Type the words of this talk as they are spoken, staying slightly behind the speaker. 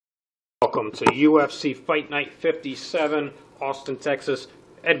Welcome to UFC Fight Night 57, Austin, Texas,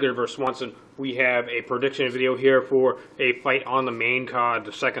 Edgar vs. Swanson. We have a prediction video here for a fight on the main card.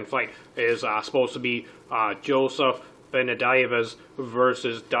 The second fight is supposed to be Joseph Benavidez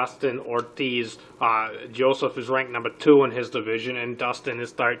versus Dustin Ortiz. Joseph is ranked number 2 in his division, and Dustin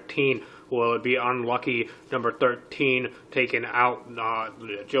is 13. Will it be unlucky number 13 taking out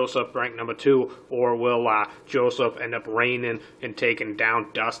Joseph, ranked number 2, or will Joseph end up reigning and taking down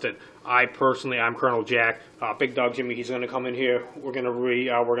Dustin? I'm Colonel Jack. Big Dog Jimmy, he's going to come in here. We're going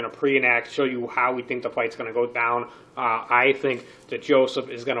to pre-enact, show you how we think the fight's going to go down. I think that Joseph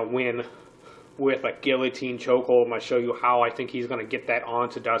is going to win with a guillotine chokehold. I'm going to show you how I think he's going to get that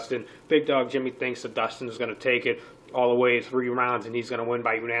onto Dustin. Big Dog Jimmy thinks that Dustin is going to take it all the way 3 rounds, and he's going to win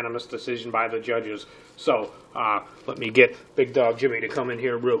by unanimous decision by the judges. So, let me get Big Dog Jimmy to come in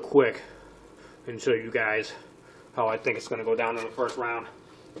here real quick and show you guys how I think it's going to go down in the first round.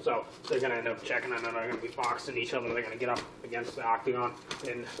 So, they're going to end up checking, and then they're going to be boxing each other. They're going to get up against the octagon,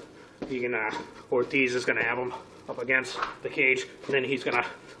 and Ortiz is going to have him up against the cage, and then he's going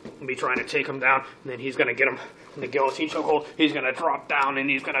to be trying to take him down, and then he's going to get him in the guillotine chokehold. He's going to drop down, and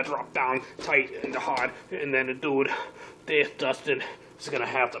he's going to drop down tight and hard, and then the dude, Dustin, is going to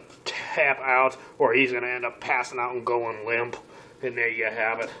have to tap out, or he's going to end up passing out and going limp, and there you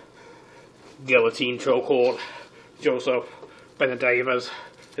have it. Guillotine chokehold. Joseph Benavidez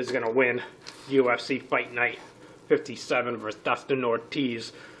is going to win UFC Fight Night 57 versus Dustin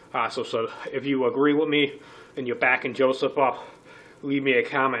Ortiz. So if you agree with me and you're backing Joseph up, leave me a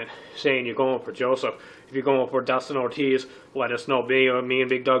comment saying you're going for Joseph. If you're going for Dustin Ortiz, let us know. Me and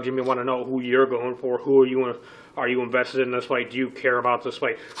Big Dog Jimmy want to know who you're going for. Who are you invested in this fight? Do you care about this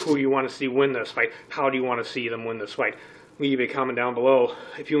fight? Who you want to see win this fight? How do you want to see them win this fight? Leave a comment down below.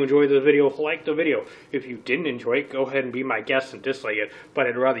 If you enjoyed the video, like the video. If you didn't enjoy it, go ahead and be my guest and dislike it. But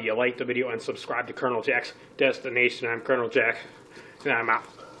I'd rather you like the video and subscribe to Colonel Jack's Destination. I'm Colonel Jack, and I'm out.